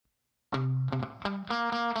Scribble,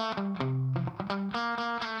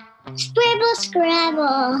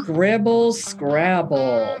 scrabble. Scribble,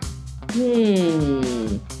 scrabble.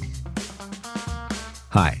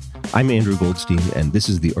 Hi, I'm Andrew Goldstein, and this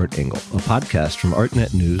is The Art Angle, a podcast from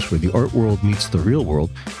ArtNet News where the art world meets the real world,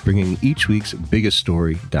 bringing each week's biggest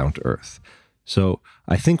story down to earth. So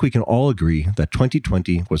I think we can all agree that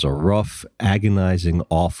 2020 was a rough, agonizing,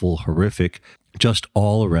 awful, horrific, just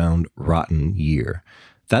all-around rotten year.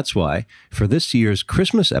 That's why, for this year's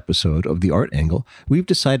Christmas episode of The Art Angle, we've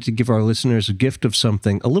decided to give our listeners a gift of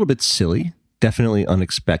something a little bit silly, definitely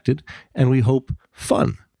unexpected, and we hope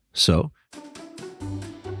fun. So,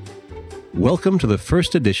 welcome to the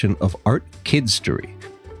first edition of Art Kidstory,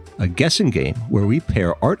 a guessing game where we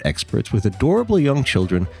pair art experts with adorable young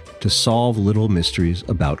children to solve little mysteries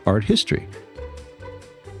about art history.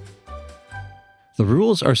 The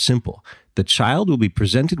rules are simple. The child will be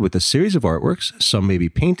presented with a series of artworks. Some may be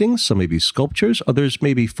paintings, some may be sculptures, others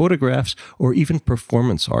may be photographs, or even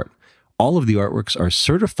performance art. All of the artworks are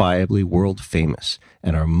certifiably world famous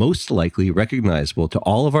and are most likely recognizable to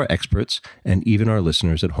all of our experts and even our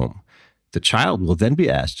listeners at home. The child will then be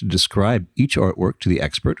asked to describe each artwork to the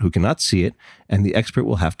expert who cannot see it, and the expert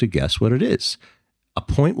will have to guess what it is. A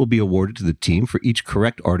point will be awarded to the team for each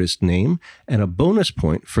correct artist name, and a bonus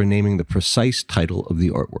point for naming the precise title of the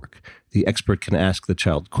artwork. The expert can ask the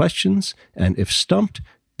child questions, and if stumped,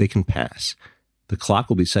 they can pass. The clock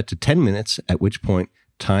will be set to 10 minutes, at which point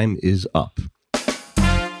time is up.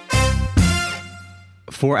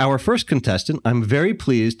 For our first contestant, I'm very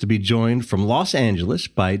pleased to be joined from Los Angeles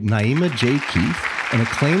by Naima J. Keith, an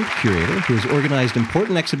acclaimed curator who has organized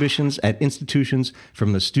important exhibitions at institutions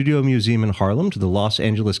from the Studio Museum in Harlem to the Los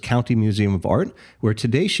Angeles County Museum of Art, where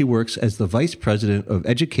today she works as the Vice President of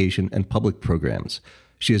Education and Public Programs.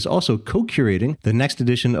 She is also co-curating the next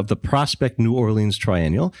edition of the Prospect New Orleans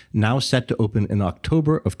Triennial, now set to open in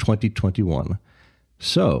October of 2021.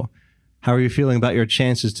 So, how are you feeling about your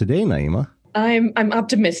chances today, Naima? I'm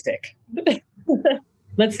optimistic.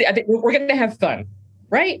 Let's see. I think we're going to have fun,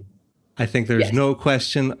 right? I think there's no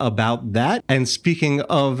question about that. And speaking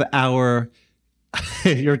of your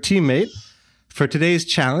teammate, for today's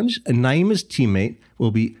challenge, Naima's teammate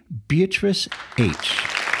will be Beatrice H.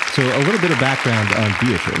 So a little bit of background on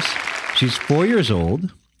Beatrice. She's 4 years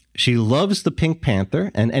old. She loves the Pink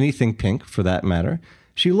Panther and anything pink for that matter.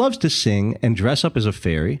 She loves to sing and dress up as a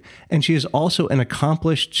fairy. And she is also an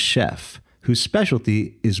accomplished chef whose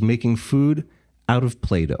specialty is making food out of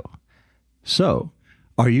Play-Doh. So,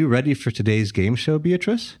 are you ready for today's game show,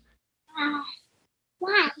 Beatrice?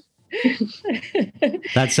 Why?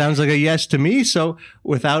 That sounds like a yes to me. So,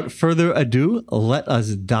 without further ado, let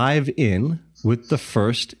us dive in with the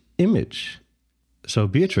first image. So,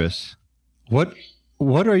 Beatrice, what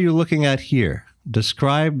are you looking at here?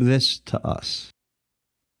 Describe this to us.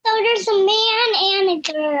 So there's a man and a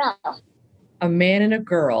girl. A man and a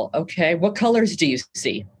girl. Okay. What colors do you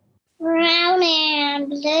see? Brown and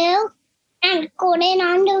blue. And golden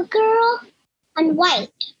on the girl. And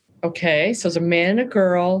white. Okay. So it's a man and a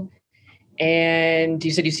girl. And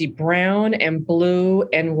you said you see brown and blue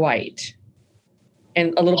and white.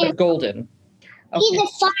 And a little bit golden. Okay. He's a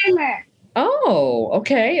farmer. Oh,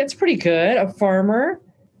 okay. That's pretty good. A farmer.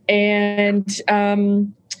 And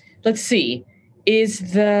let's see.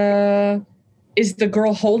 Is the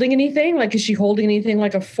girl holding anything? Like, is she holding anything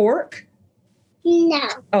like a fork? No.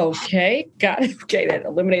 Okay. Got it. Okay. That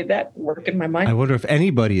eliminated that work in my mind. I wonder if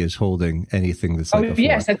anybody is holding anything that's like a fork.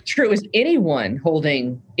 Yes, that's true. Is anyone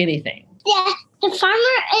holding anything? Yeah, the farmer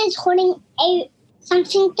is holding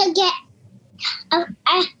something to get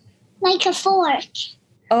like a fork.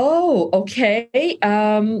 Oh, okay.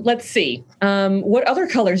 Let's see. What other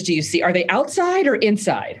colors do you see? Are they outside or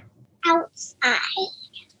inside? Outside.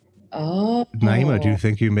 Oh. Naima, do you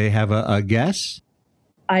think you may have a guess?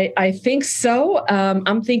 I think so.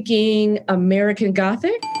 I'm thinking American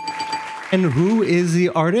Gothic. And who is the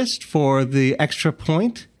artist for the extra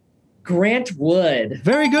point? Grant Wood.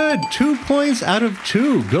 Very good. 2 points out of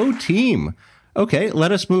 2. Go team. Okay,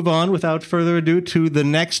 let us move on without further ado to the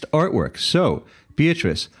next artwork. So,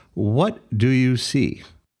 Beatrice, what do you see?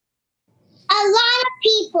 A lot of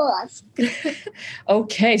people.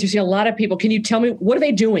 Okay, so you see a lot of people. Can you tell me, what are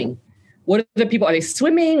they doing? What are the people? Are they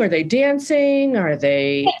swimming? Are they dancing? Are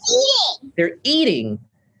they... They're eating.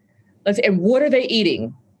 They're eating. And what are they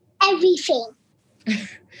eating? Everything.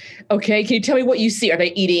 Okay, can you tell me what you see? Are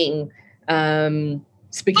they eating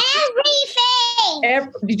spaghetti?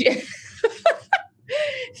 Everything!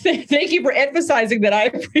 Thank you for emphasizing that. I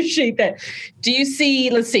appreciate that. Do you see,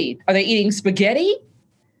 let's see, are they eating spaghetti?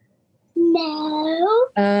 No.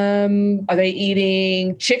 Are they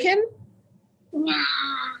eating chicken? Nah.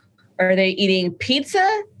 Are they eating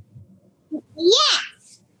pizza?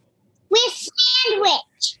 Yes. With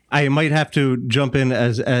sandwich. I might have to jump in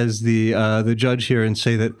as the judge here and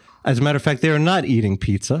say that, as a matter of fact, they are not eating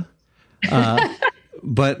pizza,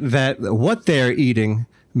 but that what they're eating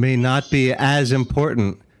may not be as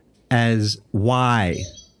important as why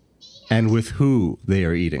and with who they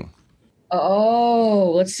are eating.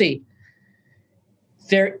 Oh, let's see.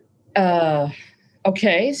 They're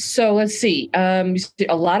okay. So let's see. You see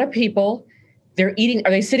a lot of people. They're eating.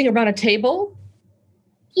 Are they sitting around a table?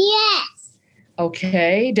 Yes.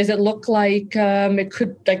 Okay. Does it look like it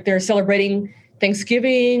could like they're celebrating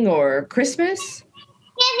Thanksgiving or Christmas?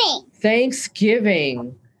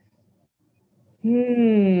 Thanksgiving.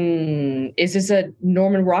 Is this a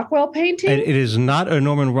Norman Rockwell painting? And it is not a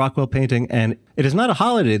Norman Rockwell painting, and it is not a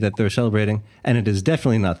holiday that they're celebrating, and it is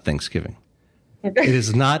definitely not Thanksgiving. It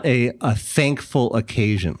is not a thankful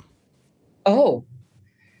occasion. Oh,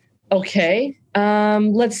 okay.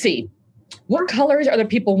 Let's see. What colors are the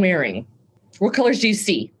people wearing? What colors do you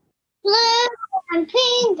see? Blue and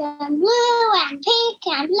pink and blue and pink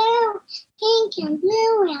and blue. Pink and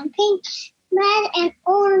blue and pink. Red and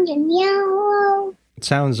orange and yellow. It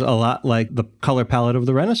sounds a lot like the color palette of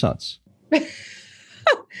the Renaissance.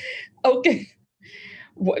 Okay.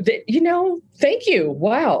 Thank you.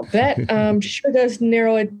 Wow. That sure does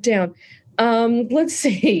narrow it down. Let's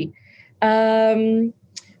see. A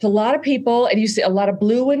lot of people, and you see a lot of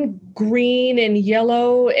blue and green and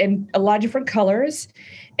yellow and a lot of different colors.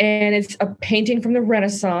 And it's a painting from the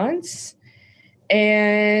Renaissance.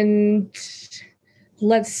 And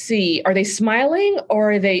let's see. Are they smiling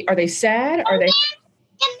or are they sad? The man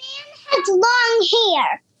has long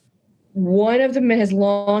hair. One of the men has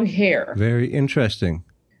long hair. Very interesting.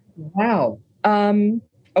 Wow.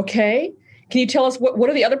 Okay. Can you tell us what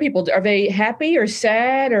are the other people? Are they happy or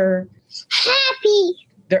sad or happy?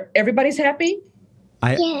 Everybody's happy?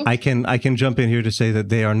 Yes. I can jump in here to say that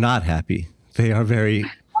they are not happy. They are very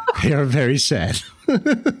sad.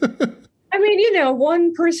 I mean,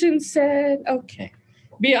 one person said, okay.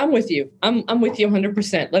 Yeah, I'm with you. I'm with you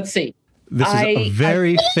 100%. Let's see. This is a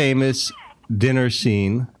very famous dinner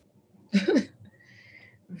scene.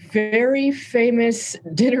 Very famous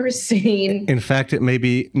dinner scene. In fact, it may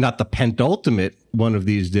be not the penultimate one of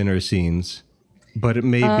these dinner scenes, but it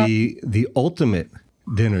may be the ultimate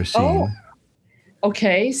dinner scene. Oh,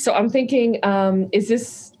 okay. So I'm thinking, is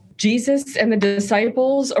this Jesus and the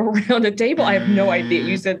disciples around a table? I have no idea.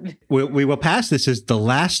 You said we will pass. This is The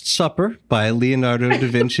Last Supper by Leonardo da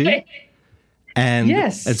Vinci. Okay. And,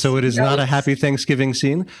 yes. And so it is not a happy Thanksgiving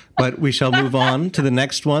scene, but we shall move on to the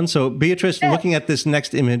next one. So Beatrice, looking at this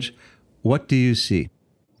next image, what do you see?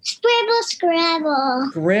 Scribble, scrabble.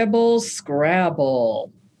 Scribble,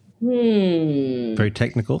 scrabble. Very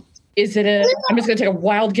technical. Is it I'm just going to take a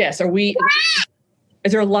wild guess. Is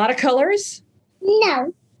there a lot of colors?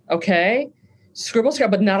 No. Okay. Scribble,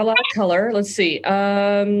 scrabble, but not a lot of color. Let's see.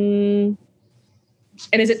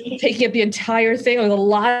 And is it taking up the entire thing? Like a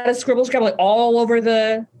lot of scribble, scrabble like all over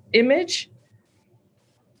the image?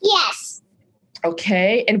 Yes.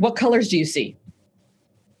 Okay. And what colors do you see?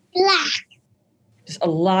 Black. Just a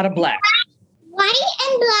lot of black. White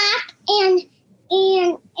and black and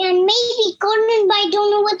maybe golden, but I don't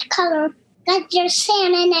know what color. That's there's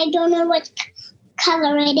sand and I don't know what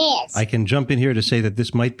color it is. I can jump in here to say that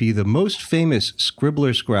this might be the most famous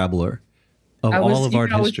scribbler scrabbler of all of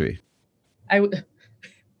art history. I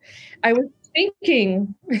was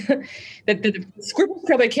thinking that the scribble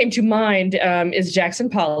scrabble that came to mind is Jackson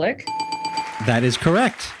Pollock. That is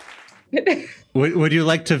correct. Would you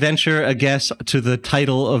like to venture a guess to the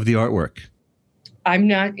title of the artwork? I'm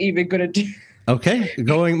not even going to do. Okay,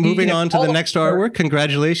 moving on to the next artwork.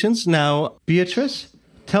 Congratulations. Now, Beatrice,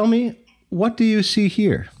 tell me, what do you see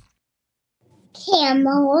here?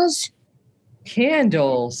 Camels.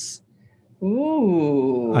 Candles.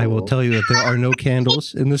 Ooh. I will tell you that there are no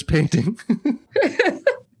candles in this painting.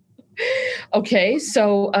 Okay,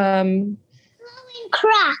 so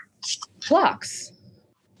clocks.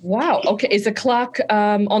 Wow. Okay, is the clock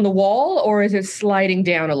on the wall or is it sliding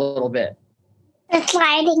down a little bit? It's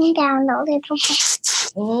sliding down a little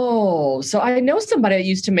bit. Oh, so I know somebody that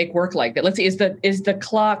used to make work like that. Let's see. Is the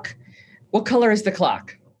clock? What color is the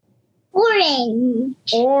clock?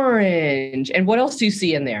 Orange. And what else do you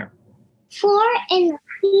see in there? 4 and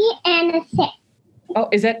 3 and a 6. Oh,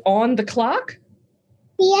 is that on the clock?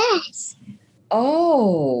 Yes.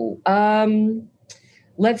 Oh,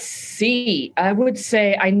 let's see. I would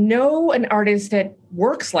say I know an artist that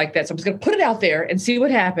works like that. So I'm just going to put it out there and see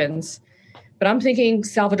what happens. But I'm thinking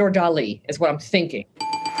Salvador Dali is what I'm thinking.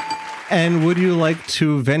 And would you like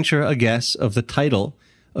to venture a guess of the title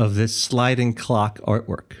of this sliding clock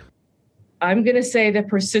artwork? I'm going to say The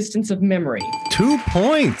Persistence of Memory. 2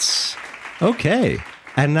 points. Okay.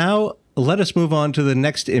 And now let us move on to the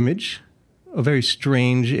next image. A very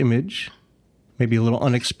strange image. Maybe a little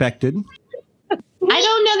unexpected. I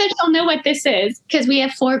don't know that you'll know what this is because we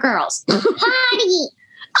have 4 girls. Potty.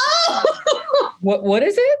 Oh! What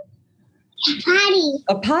is it? Potty.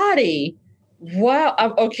 A potty. Wow.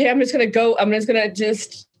 Okay, I'm just going to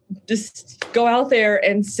just go out there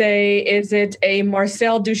and say, is it a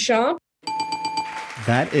Marcel Duchamp?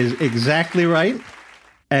 That is exactly right.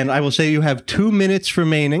 And I will say you have 2 minutes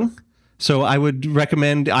remaining. So I would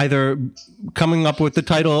recommend either coming up with the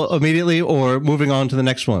title immediately or moving on to the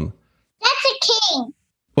next one. That's a king.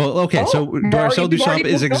 Well, okay. So Marcel Duchamp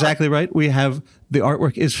is moved exactly right. We have the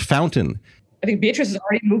artwork is Fountain. I think Beatrice has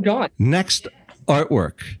already moved on. Next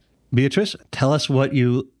artwork. Beatrice, tell us what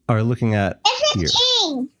you are looking at It's a here.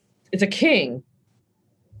 king. It's a king.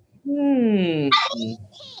 A mean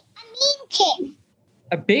king.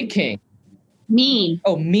 A big king. Mean.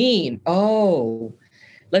 Oh, mean. Oh,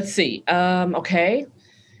 let's see. Okay.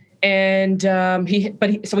 And so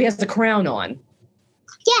he has the crown on.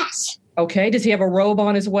 Yes. Okay. Does he have a robe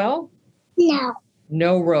on as well? No.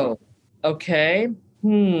 No robe. Okay.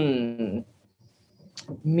 Mean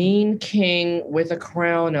king with a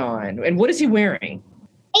crown on. And what is he wearing?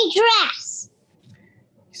 A dress.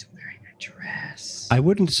 He's wearing a dress. I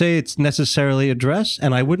wouldn't say it's necessarily a dress,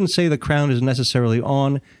 and I wouldn't say the crown is necessarily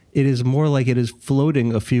on. It is more like it is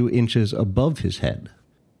floating a few inches above his head.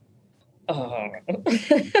 Oh. I'm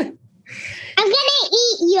gonna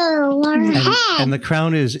eat your head. And the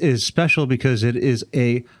crown is special because it is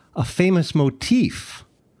a famous motif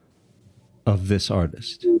of this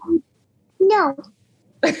artist. No.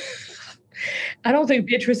 I don't think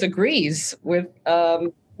Beatrice agrees with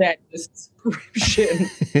that description.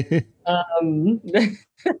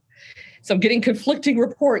 So I'm getting conflicting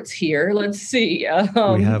reports here. Let's see.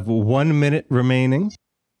 We have 1 minute remaining.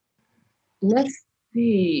 Let's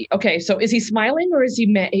see. Okay, so is he smiling or is he's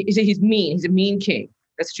mean? He's a mean king.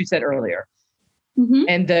 That's what you said earlier. Mm-hmm.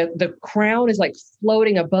 And the crown is like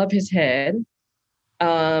floating above his head.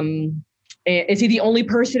 Is he the only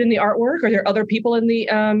person in the artwork? Are there other people in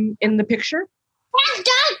the picture? He has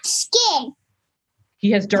dark skin.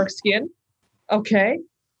 He has dark skin. Okay.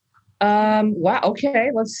 Wow. Okay.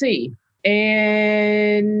 Let's see.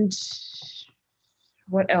 And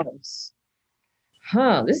what else?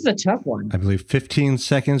 This is a tough one. I believe 15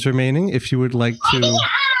 seconds remaining. If you would like to...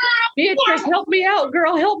 Beatrice, help me out,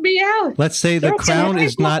 girl. Help me out. Let's say the crown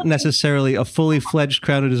is not necessarily a fully fledged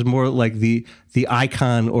crown. It is more like the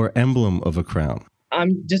icon or emblem of a crown.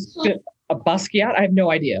 I'm just a Basquiat. I have no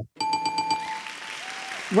idea.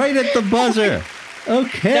 Right at the buzzer.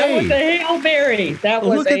 Okay. That was a Hail Mary. That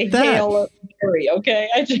was Look a at that. Hail Mary. Okay.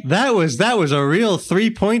 That was a real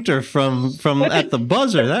 3-pointer from at the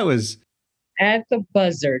buzzer. That was at the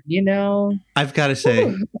buzzer. You know, I've got to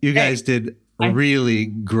say, you guys did really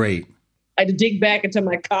great. I had to dig back into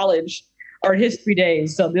my college art history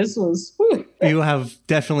days. So this was. You have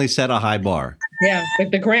definitely set a high bar. Yeah,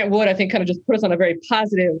 the Grant Wood, I think, kind of just put us on a very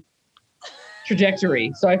positive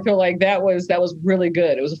trajectory. So I feel like that was really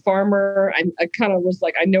good. It was a farmer. I kind of was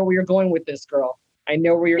like, I know where you're going with this, girl. I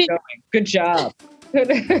know where you're going. Good job.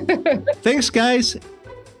 Thanks, guys.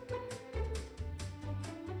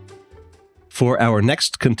 For our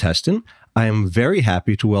next contestant, I am very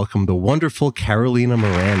happy to welcome the wonderful Carolina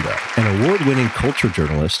Miranda, an award-winning culture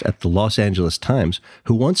journalist at the Los Angeles Times,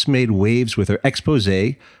 who once made waves with her expose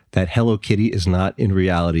that Hello Kitty is not in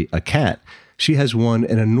reality a cat. She has won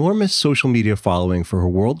an enormous social media following for her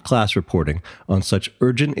world-class reporting on such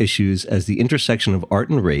urgent issues as the intersection of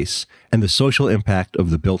art and race and the social impact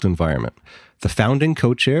of the built environment. The founding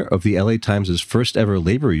co-chair of the LA Times' first ever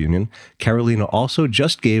labor union, Carolina also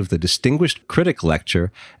just gave the Distinguished Critic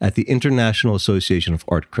Lecture at the International Association of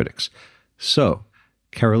Art Critics. So,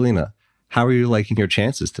 Carolina, how are you liking your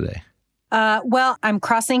chances today? Well, I'm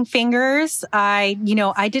crossing fingers. I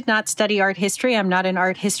did not study art history. I'm not an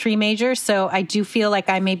art history major, so I do feel like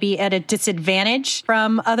I may be at a disadvantage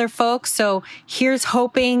from other folks. So here's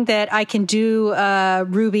hoping that I can do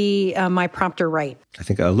Ruby, my prompter, right. I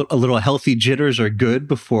think a little healthy jitters are good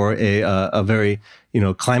before a very,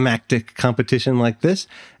 climactic competition like this.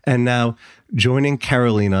 And now joining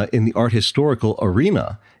Carolina in the art historical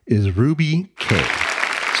arena is Ruby K.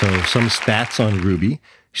 So some stats on Ruby.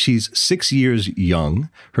 She's 6 years young.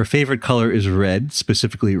 Her favorite color is red,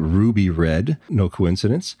 specifically ruby red. No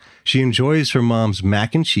coincidence. She enjoys her mom's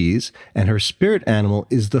mac and cheese, and her spirit animal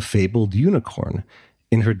is the fabled unicorn.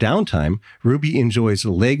 In her downtime, Ruby enjoys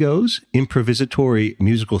Legos, improvisatory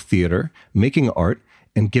musical theater, making art,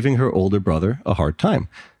 and giving her older brother a hard time.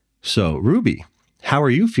 So, Ruby, how are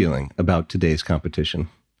you feeling about today's competition?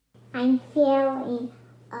 I'm feeling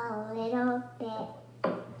a little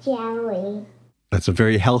bit jelly. That's a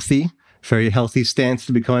very healthy stance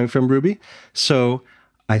to be coming from Ruby. So,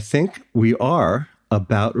 I think we are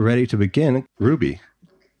about ready to begin. Ruby,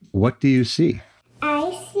 what do you see?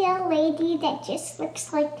 I see a lady that just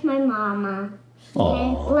looks like my mama. She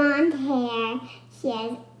has blonde hair. She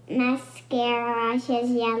has mascara. She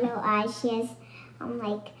has yellow eyes. She has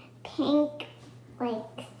pink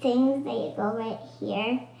things that go right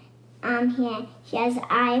here. Here. She has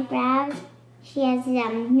eyebrows. She has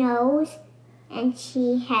nose, and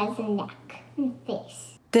she has a neck and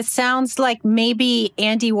face. This sounds like maybe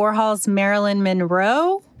Andy Warhol's Marilyn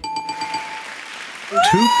Monroe.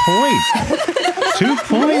 2 points. 2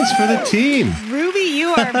 points for the team. Ruby, you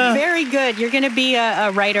are very good. You're going to be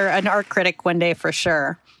a writer, an art critic one day for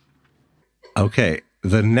sure. Okay,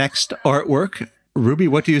 the next artwork. Ruby,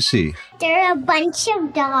 what do you see? There are a bunch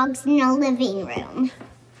of dogs in a living room.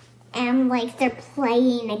 And they're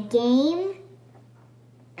playing a game.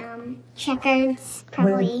 Checkers,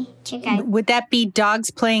 probably checkers. Would that be dogs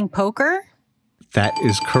playing poker? That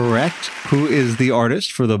is correct. Who is the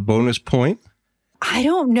artist for the bonus point? I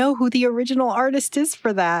don't know who the original artist is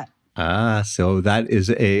for that. So that is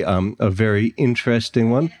a very interesting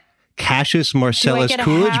one. Cassius Marcellus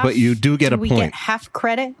Coolidge, but you do get a point. Do we get half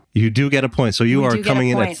credit? You do get a point. So you are coming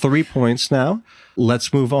in at 3 points now.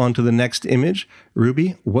 Let's move on to the next image.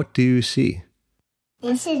 Ruby, what do you see?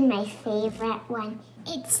 This is my favorite one.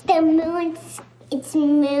 It's the moon. It's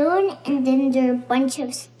moon, and then there are a bunch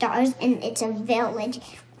of stars, and it's a village.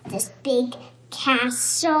 This big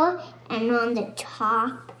castle, and on the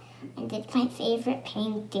top, and it's my favorite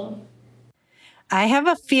painting. I have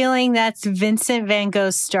a feeling that's Vincent van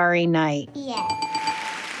Gogh's Starry Night. Yeah.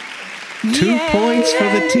 2 points for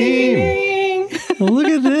the team. Look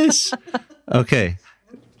at this. Okay.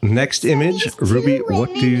 Next image. Ruby,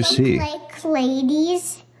 what do you see? Like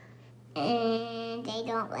ladies, and they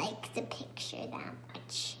don't like the picture that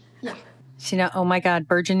much. Yeah. Oh my God,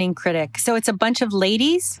 burgeoning critic. So it's a bunch of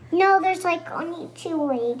ladies? No, there's only 2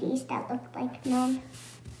 ladies that look like men.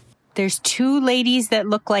 There's 2 ladies that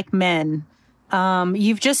look like men.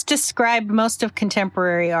 You've just described most of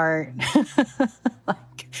contemporary art,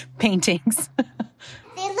 like paintings.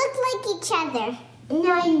 They look like each other.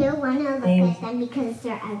 Now I know one to look at them because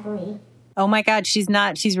they're ugly. Oh my God, she's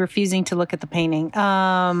not. She's refusing to look at the painting.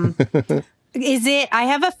 Is it? I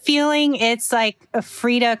have a feeling it's like a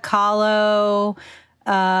Frida Kahlo,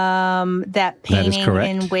 that painting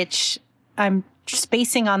in which I'm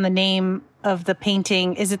spacing on the name of the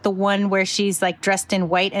painting. Is it the one where she's dressed in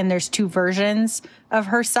white and there's 2 versions of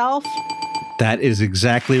herself? That is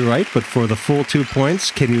exactly right. But for the full 2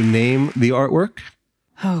 points, can you name the artwork?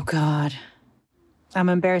 Oh God. I'm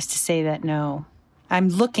embarrassed to say that no. I'm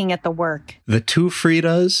looking at the work. The 2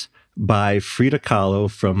 Fridas by Frida Kahlo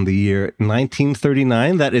from the year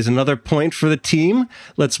 1939. That is another point for the team.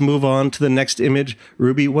 Let's move on to the next image.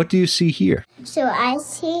 Ruby, what do you see here? So I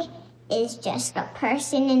see is just a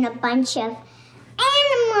person and a bunch of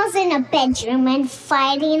animals in a bedroom and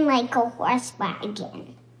fighting like a horse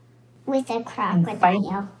wagon with a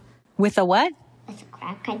crocodile. With a what? With a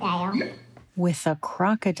crocodile. With a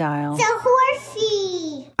crocodile. It's a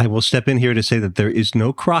horsey. I will step in here to say that there is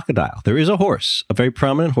no crocodile. There is a horse, a very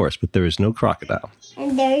prominent horse, but there is no crocodile.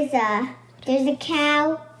 And there's a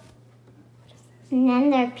cow. And then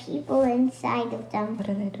there are people inside of them. What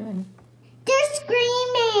are they doing? They're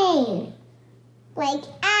screaming.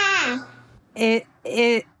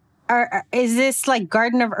 Is this like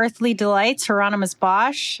Garden of Earthly Delights, Hieronymus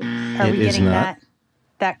Bosch? Are we getting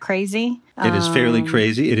that crazy? It is fairly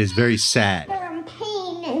crazy. It is very sad. They're in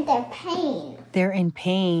pain and they're pain. They're in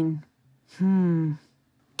pain. Can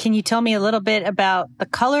you tell me a little bit about the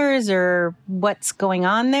colors or what's going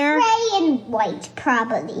on there? Gray and white,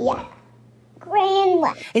 probably, yeah. Gray and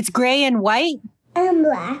white. It's gray and white? And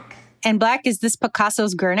black. And black, is this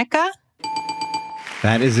Picasso's Guernica?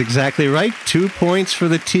 That is exactly right. 2 points for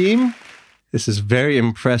the team. This is very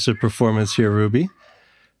impressive performance here, Ruby.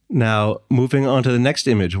 Now, moving on to the next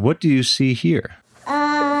image. What do you see here?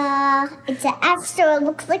 It's so it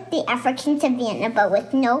looks like the African savannah, but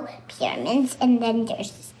with no pyramids. And then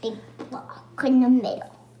there's this big block in the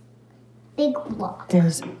middle. Big block.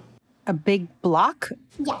 There's a big block?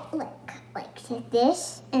 Yeah, like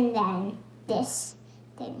this, and then this,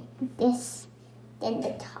 then this, then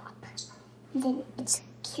the top. Then it's a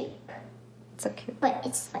cube. It's a cube. But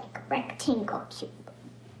it's like a rectangle cube.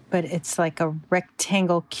 but it's like a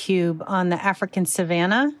rectangle cube on the African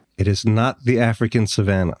savanna. It is not the African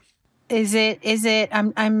savanna. Are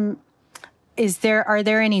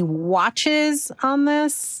there any watches on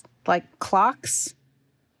this? Like clocks?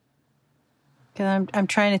 Because I'm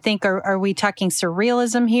trying to think, are we talking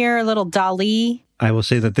surrealism here? A little Dali? I will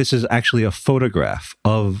say that this is actually a photograph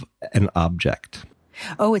of an object.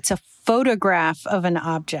 Oh, it's a photograph of an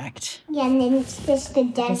object. Yeah, and then it's just the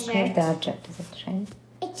desert. Describe the object. Is it shiny?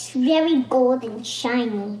 It's very gold and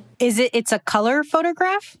shiny. It's a color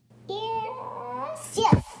photograph? Yes.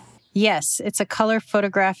 Yes, it's a color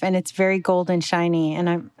photograph and it's very gold and shiny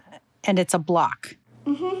and it's a block.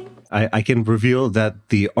 Mm-hmm. I can reveal that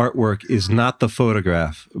the artwork is not the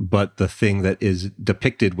photograph, but the thing that is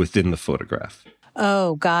depicted within the photograph.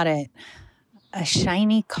 Oh, got it. A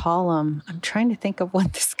shiny column. I'm trying to think of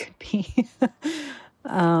what this could be.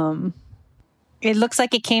 It looks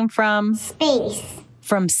like it came from space.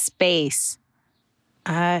 From space.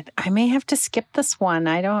 I may have to skip this one.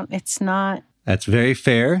 It's not. That's very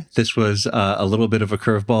fair. This was a little bit of a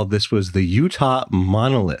curveball. This was the Utah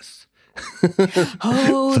monolith.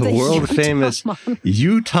 Oh, the world famous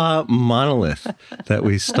Utah monolith that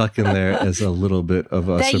we stuck in there as a little bit of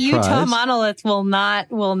a surprise. That Utah monolith will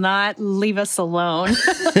not leave us alone.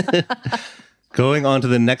 Going on to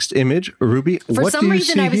the next image, Ruby, what do you see here? For some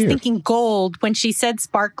reason, I was thinking gold. When she said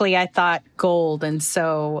sparkly, I thought gold. And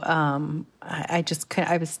so I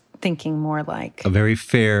was thinking more like... A very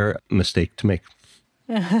fair mistake to make.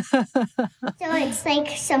 So it's like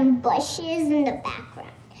some bushes in the background.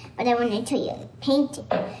 But I want to tell you the painting.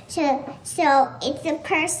 So it's a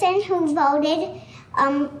person who voted.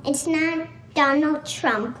 It's not Donald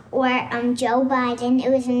Trump or Joe Biden.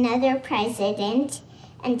 It was another president,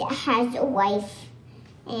 and has a wife.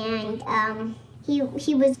 And he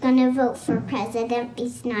was gonna vote for president.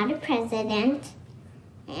 He's not a president.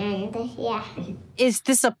 And yeah. Is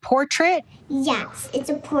this a portrait? Yes, it's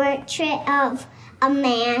a portrait of a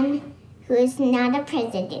man who is not a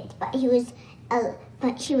president, but he was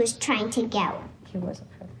trying to get. He was a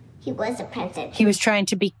president. He was trying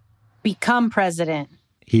to become president.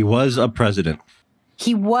 He was a president.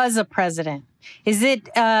 He was a president. Is it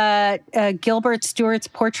Gilbert Stuart's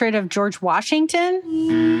portrait of George Washington?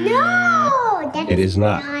 No, it is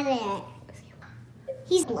not it.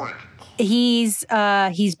 He's black. He's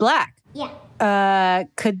black. Yeah.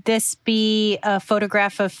 Could this be a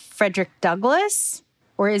photograph of Frederick Douglass?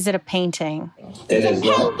 Or is it a painting? It's a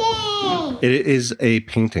painting. It is a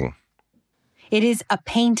painting. It is a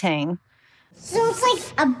painting. So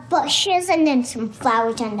it's like bushes and then some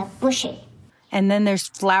flowers on the bushes. And then there's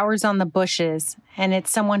flowers on the bushes. And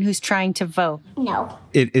it's someone who's trying to vote. No.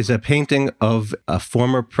 It is a painting of a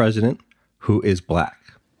former president who is black.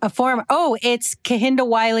 It's Kehinde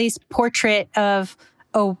Wiley's portrait of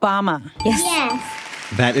Obama. Yes.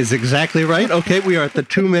 That is exactly right. Okay, we are at the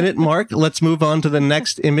 2-minute mark. Let's move on to the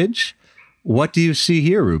next image. What do you see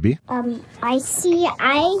here, Ruby? It's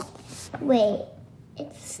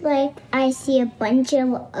like I see a bunch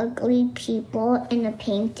of ugly people in a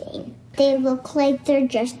painting. They look like they're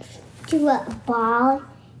just to a ball,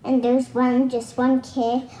 and there's just one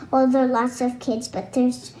kid. Well, there are lots of kids, but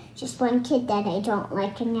there's just one kid that I don't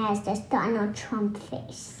like, and it has this Donald Trump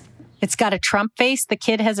face. It's got a Trump face? The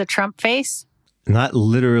kid has a Trump face? Not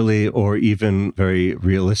literally or even very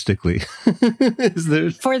realistically.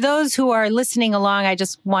 For those who are listening along, I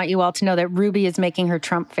just want you all to know that Ruby is making her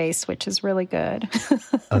Trump face, which is really good.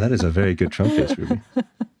 Oh, that is a very good Trump face, Ruby.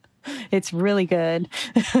 It's really good.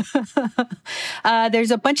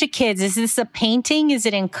 There's a bunch of kids. Is this a painting? Is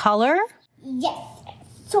it in color? Yes.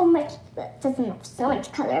 So much. It doesn't have so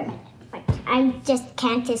much color, but I just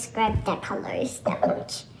can't describe the colors that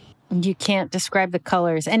much. You can't describe the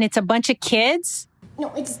colors. And it's a bunch of kids? No,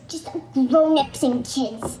 it's just grown-ups and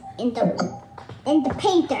kids in the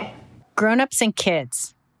painter. Grown-ups and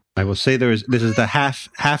kids. I will say this is the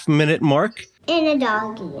half-minute mark. And a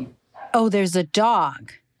doggy. Oh, there's a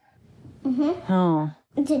dog. Mm-hmm. Oh.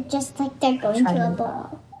 It's just like they're going to a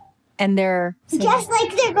ball. And they're... Just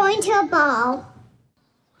like they're going to a ball.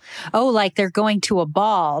 Oh, like they're going to a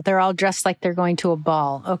ball. They're all dressed like they're going to a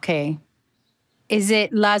ball. Okay. Is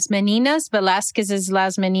it Las Meninas? Velázquez's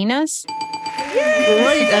Las Meninas?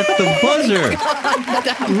 Right at the buzzer.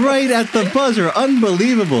 Right at the buzzer.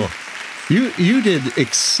 Unbelievable. You did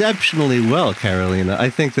exceptionally well, Carolina. I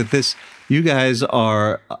think that you guys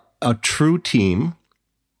are a true team.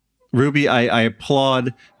 Ruby, I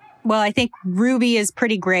applaud. Well, I think Ruby is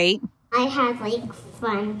pretty great. I had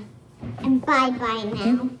fun. And bye-bye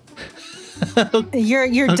now. You're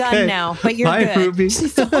okay. Done now, but you're Bye, good. Ruby.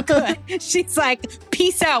 She's all good. She's like,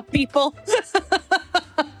 peace out, people.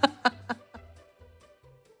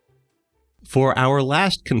 For our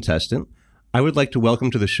last contestant, I would like to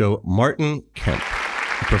welcome to the show Martin Kemp.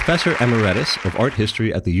 A professor emeritus of art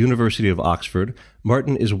history at the University of Oxford,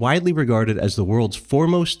 Martin is widely regarded as the world's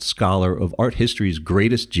foremost scholar of art history's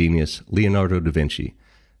greatest genius, Leonardo da Vinci.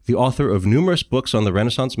 The author of numerous books on the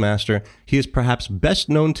Renaissance master, he is perhaps best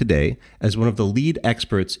known today as one of the lead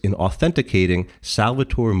experts in authenticating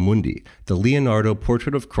Salvator Mundi, the Leonardo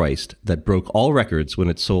portrait of Christ that broke all records when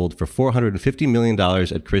it sold for $450 million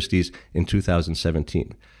at Christie's in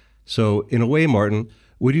 2017. So, in a way, Martin,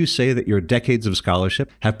 would you say that your decades of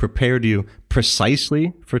scholarship have prepared you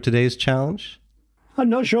precisely for today's challenge? I'm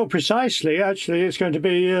not sure precisely. Actually, it's going to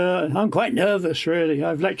be, I'm quite nervous, really.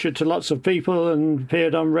 I've lectured to lots of people and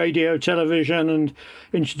appeared on radio, television, and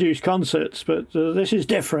introduced concerts, but this is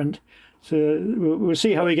different. So we'll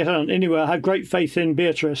see how we get on. Anyway, I have great faith in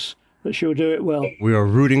Beatrice that she'll do it well. We are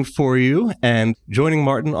rooting for you, and joining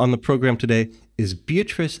Martin on the program today is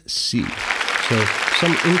Beatrice C. So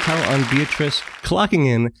some intel on Beatrice. Clocking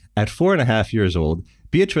in at 4.5 years old,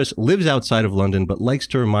 Beatrice lives outside of London but likes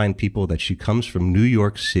to remind people that she comes from New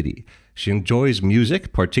York City. She enjoys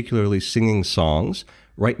music, particularly singing songs.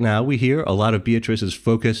 Right now, we hear a lot of Beatrice's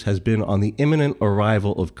focus has been on the imminent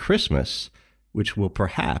arrival of Christmas, which will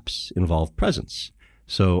perhaps involve presents.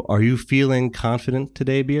 So are you feeling confident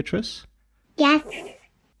today, Beatrice? Yes.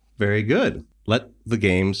 Very good. Let the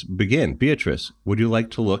games begin. Beatrice, would you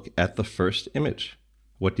like to look at the first image?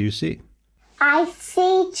 What do you see? I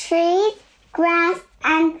see trees, grass,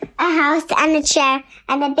 and a house and a chair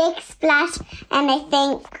and a big splash, and I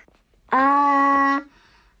think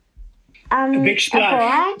a big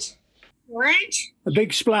splash. A board. A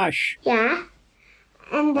big splash. Yeah.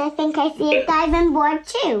 And I think I see a diving board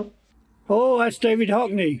too. Oh, that's David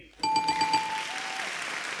Hockney.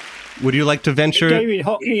 Would you like to venture? David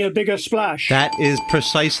Hockney, a bigger splash. That is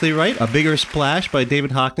precisely right. A bigger splash by David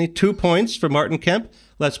Hockney. 2 points for Martin Kemp.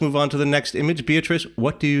 Let's move on to the next image. Beatrice,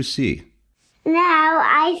 what do you see? Now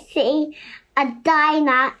I see a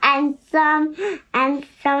diner and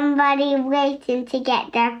somebody waiting to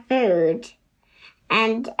get their food,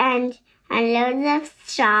 and loads of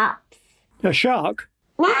shops. A shark?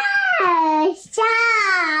 No,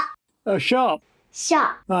 shop. A shop?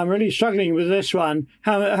 Shop. I'm really struggling with this one.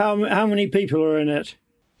 How many people are in it?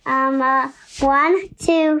 1,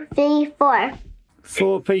 2, 3, 4.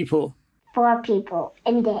 4 people. 4 people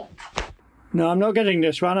in it. No, I'm not getting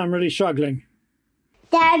this one. I'm really struggling.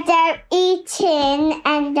 They're eating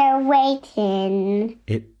and they're waiting.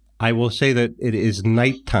 I will say that it is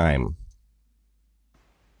nighttime.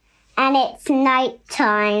 And it's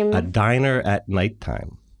nighttime. A diner at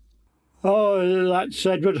nighttime. Oh, that's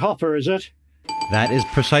Edward Hopper, is it? That is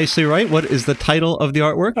precisely right. What is the title of the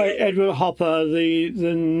artwork? Edward Hopper, the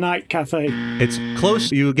Night Cafe. It's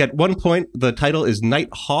close. You get 1 point. The title is Night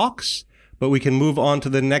Hawks, but we can move on to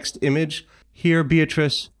the next image. Here,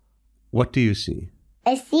 Beatrice, what do you see?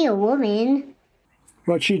 I see a woman.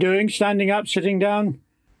 What's she doing? Standing up, sitting down?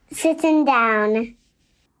 Sitting down.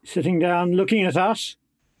 Sitting down, looking at us?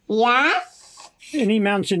 Yes? Any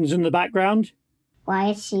mountains in the background? Why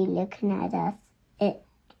is she looking at us?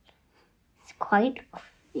 It's quite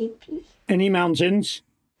creepy. Any mountains?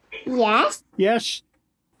 Yes? Yes.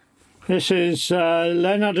 This is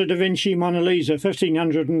Leonardo da Vinci Mona Lisa,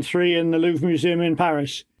 1503 in the Louvre Museum in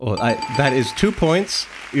Paris. Well, that is 2 points.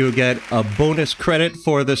 You get a bonus credit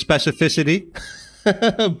for the specificity.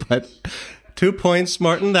 But 2 points,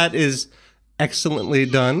 Martin. That is excellently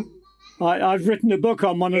done. I've written a book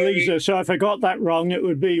on Mona Lisa, so if I got that wrong, it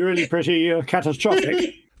would be really pretty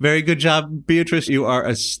catastrophic. Very good job, Beatrice. You are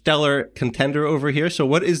a stellar contender over here. So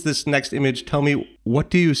what is this next image? Tell me, what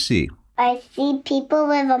do you see? I see people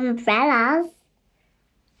with umbrellas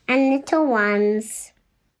and little ones.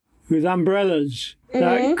 With umbrellas. Mm-hmm.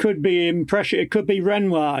 That could be impression. It could be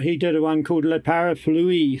Renoir. He did one called Le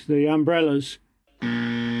Parapluie, the umbrellas.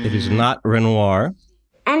 It is not Renoir.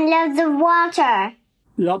 And loads of water.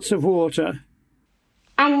 Lots of water.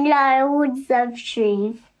 And loads of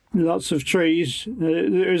trees. Lots of trees.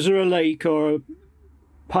 Is there a lake or a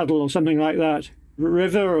puddle or something like that? A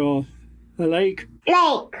river or a lake?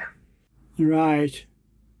 Lake. Right.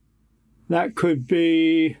 That could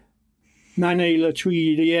be Manet La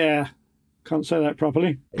Tuilière. Can't say that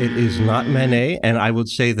properly. It is not Manet, and I would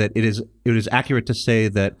say that it is accurate to say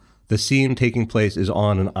that the scene taking place is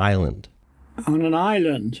on an island. On an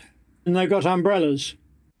island. And they've got umbrellas.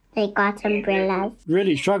 They got umbrellas.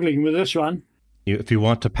 Really struggling with this one. If you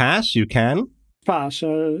want to pass, you can. Pass.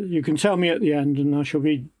 You can tell me at the end, and I shall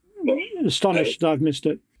be astonished that I've missed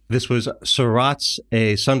it. This was Seurat's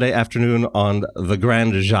A Sunday Afternoon on the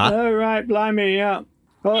Grand Jatte. Oh, right, blimey, yeah.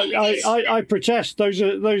 I protest. Those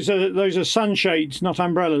are sunshades, not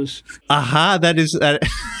umbrellas. Aha, that is.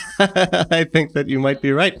 I think that you might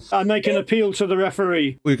be right. I make an appeal to the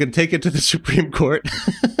referee. We can take it to the Supreme Court.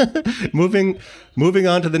 Moving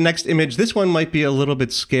on to the next image. This one might be a little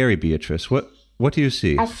bit scary, Beatrice. What do you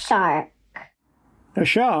see? A shark. A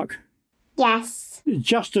shark? Yes.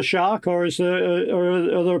 Just a shark, or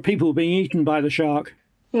are there people being eaten by the shark?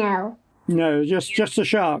 No. No, just a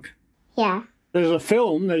shark. Yeah. There's a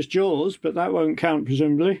film, there's Jaws, but that won't count,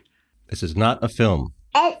 presumably. This is not a film.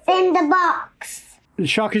 It's in the box. The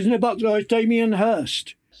shark is in the box. Oh, it's Damien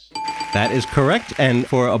Hirst. That is correct. And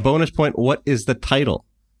for a bonus point, what is the title?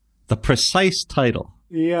 The precise title.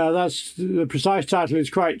 Yeah, that's the precise title is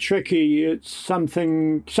quite tricky. It's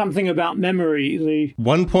something about memory.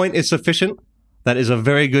 1 point is sufficient. That is a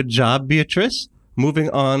very good job, Beatrice. Moving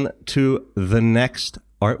on to the next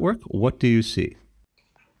artwork. What do you see?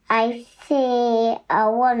 I see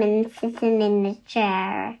a woman sitting in a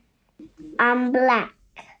chair. I'm black.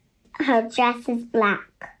 Her dress is black.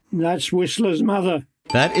 That's Whistler's mother.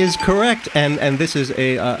 That is correct. And this is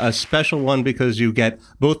a special one because you get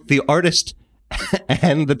both the artist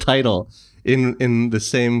and the title in the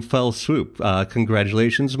same fell swoop.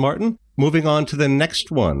 Congratulations, Martin. Moving on to the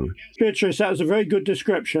next one. Beatrice, that was a very good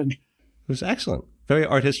description. It was excellent. Very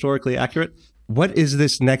art historically accurate. What is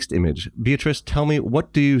this next image? Beatrice, tell me,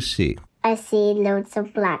 what do you see? I see loads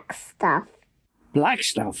of black stuff. Black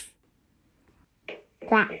stuff?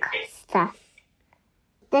 Black stuff.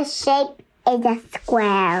 The shape is a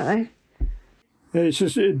square.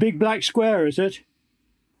 It's a big black square, is it?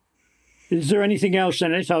 Is there anything else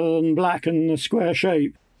in it other than black and the square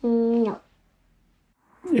shape? No.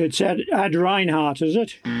 It's Ad Reinhardt, is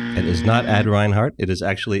it? It is not Ad Reinhardt.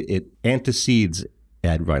 It antecedes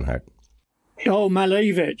Ad Reinhardt. Oh,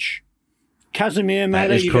 Malevich. Kazimir Malevich.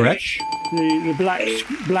 That is correct.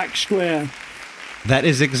 The black square. That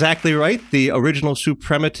is exactly right. The original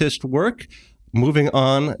suprematist work. Moving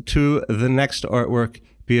on to the next artwork.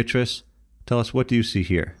 Beatrice, tell us, what do you see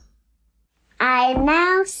here? I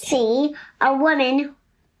now see a woman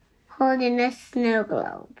holding a snow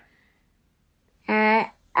globe.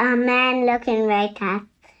 A man looking right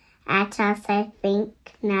at us, I think,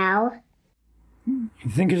 now. You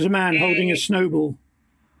think it's a man holding a snowball?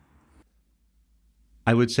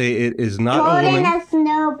 I would say it is not a woman. Holding a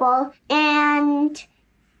snowball, and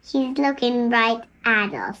he's looking right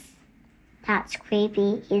at us. That's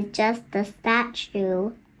creepy. He's just a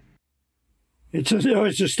statue. It's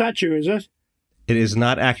a statue, is it? It is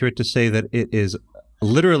not accurate to say that it is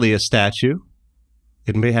literally a statue.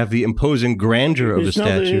 It may have the imposing grandeur of the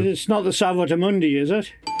statue. It's not the Salvator Mundi, is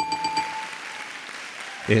it?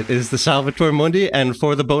 It is the Salvator Mundi, and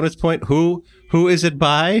for the bonus point, who is it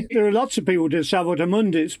by? There are lots of people who did Salvator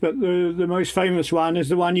Mundis, but the most famous one is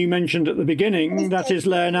the one you mentioned at the beginning. That is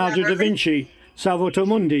Leonardo da Vinci, Salvator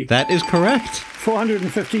Mundi. That is correct.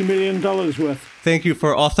 $450 million worth. Thank you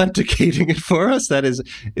for authenticating it for us. That is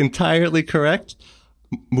entirely correct.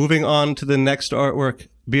 Moving on to the next artwork.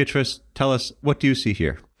 Beatrice, tell us, what do you see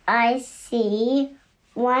here? I see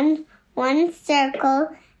one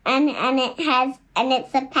circle, and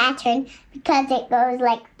it's a pattern because it goes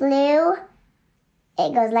like blue.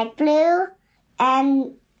 It goes like blue,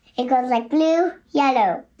 and it goes like blue,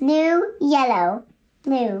 yellow, blue, yellow,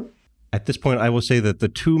 blue. At this point, I will say that the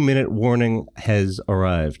 2-minute warning has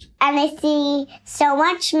arrived. And I see so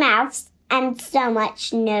much mouths and so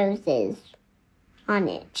much noses on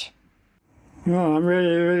it. Oh, I'm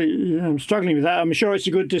really, I'm struggling with that. I'm sure it's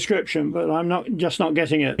a good description, but I'm not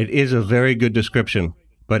getting it. It is a very good description,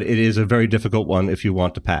 but it is a very difficult one if you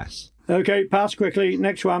want to pass. Okay, pass quickly.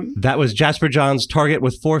 Next one. That was Jasper John's Target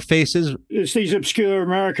with 4 faces. It's these obscure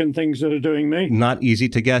American things that are doing me. Not easy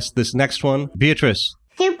to guess. This next one, Beatrice.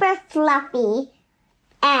 Super fluffy,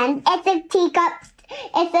 and it's a teacup.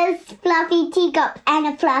 It's a fluffy teacup and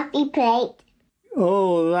a fluffy plate.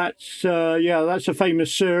 Oh, that's a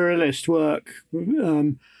famous surrealist work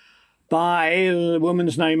by the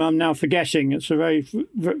woman's name I'm now forgetting. It's a very,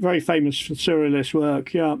 very famous surrealist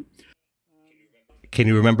work. Yeah. Can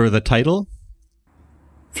you remember the title?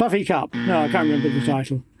 Fluffy Cup. No, I can't remember the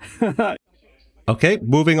title. Okay,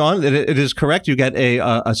 moving on. It is correct. You get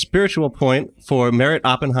a spiritual point for Merritt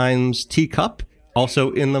Oppenheim's Teacup,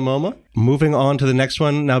 also in the MoMA. Moving on to the next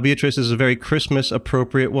one. Now, Beatrice, is a very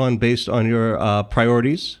Christmas-appropriate one based on your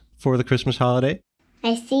priorities for the Christmas holiday.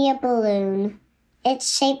 I see a balloon.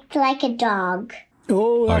 It's shaped like a dog.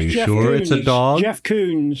 Oh, that's Are you Jeff sure Koons. it's a dog? Jeff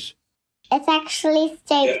Koons. It's actually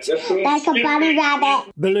shaped like a bunny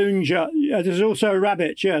rabbit. Balloon. There's also a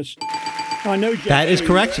rabbit, yes. I know Jeff That is Koons.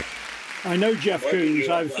 correct. I know Jeff Koons.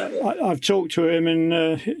 I've talked to him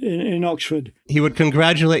in Oxford. He would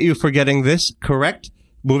congratulate you for getting this correct.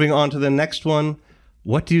 Moving on to the next one.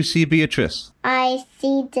 What do you see, Beatrice? I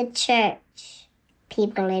see the church.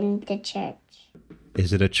 People in the church.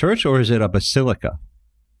 Is it a church or is it a basilica?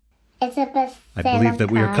 It's a basilica. I believe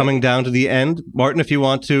that we are coming down to the end. Martin, if you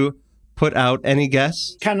want to put out any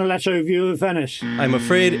guess. Canaletto View of Venice. I'm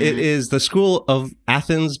afraid it is the School of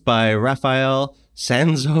Athens by Raphael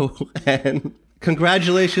Sanzo. And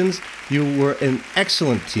congratulations, you were an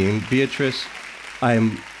excellent team. Beatrice, I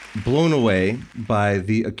am blown away by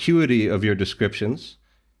the acuity of your descriptions.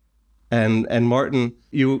 And Martin,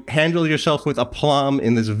 you handle yourself with aplomb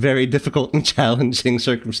in this very difficult and challenging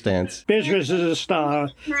circumstance. Beatrice is a star.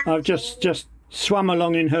 I've just swam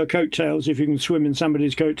along in her coattails, if you can swim in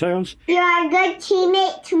somebody's coattails. You're a good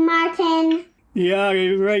teammate, Martin. Yeah,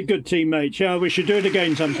 you're a very good teammate. Yeah, we should do it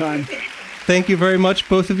again sometime. Thank you very much,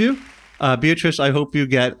 both of you. Beatrice, I hope you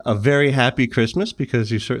get a very happy Christmas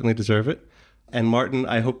because you certainly deserve it. And Martin,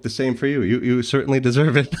 I hope the same for you. You certainly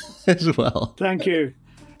deserve it as well. Thank you.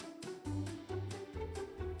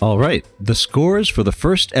 All right, the scores for the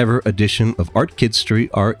first ever edition of Art Kidstory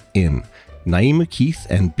are in. Naima Keith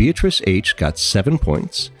and Beatrice H. got 7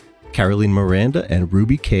 points. Caroline Miranda and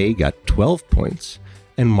Ruby K. got 12 points.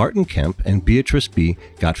 And Martin Kemp and Beatrice B.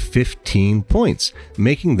 got 15 points,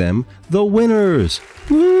 making them the winners.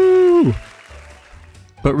 Woo!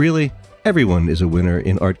 But really, everyone is a winner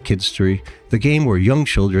in Art Kidstory, the game where young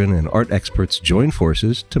children and art experts join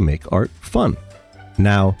forces to make art fun.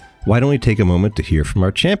 Now, why don't we take a moment to hear from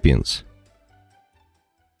our champions?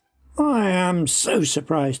 I am so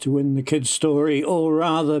surprised to win the kid's story, or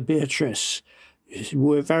rather Beatrice.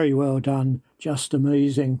 We're very well done, just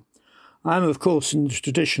amazing. I'm, of course, in the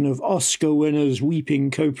tradition of Oscar winners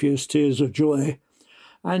weeping copious tears of joy.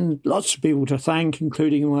 And lots of people to thank,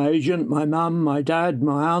 including my agent, my mum, my dad,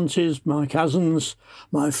 my aunties, my cousins,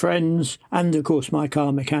 my friends, and, of course, my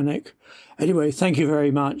car mechanic. Anyway, thank you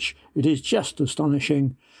very much. It is just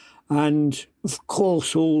astonishing. And, of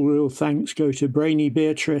course, all real thanks go to Brainy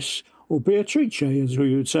Beatrice, or Beatrice, as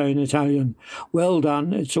we would say in Italian. Well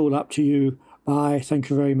done. It's all up to you. Bye. Thank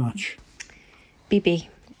you very much. BB,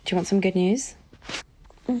 do you want some good news?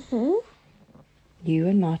 Mm-hmm. You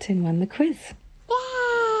and Martin won the quiz.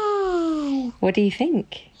 Yay! What do you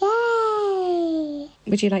think? Yay!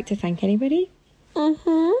 Would you like to thank anybody?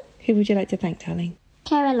 Mm-hmm. Who would you like to thank, darling?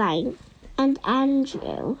 Caroline and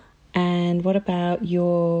Andrew. And what about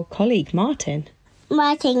your colleague, Martin?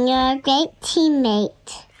 Martin, you're a great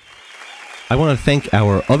teammate. I want to thank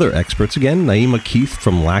our other experts again, Naima Keith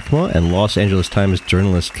from LACMA and Los Angeles Times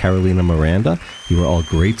journalist Carolina Miranda. You are all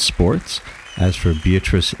great sports. As for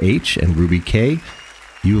Beatrice H. and Ruby K.,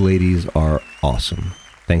 you ladies are awesome.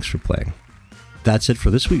 Thanks for playing. That's it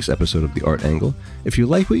for this week's episode of The Art Angle. If you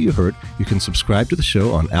like what you heard, you can subscribe to the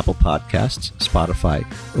show on Apple Podcasts, Spotify,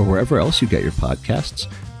 or wherever else you get your podcasts.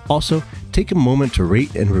 Also, take a moment to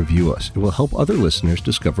rate and review us. It will help other listeners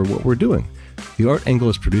discover what we're doing. The Art Angle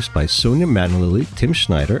is produced by Sonia Manlilly, Tim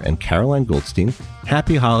Schneider, and Caroline Goldstein.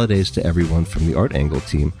 Happy holidays to everyone from the Art Angle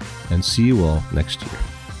team, and see you all next year.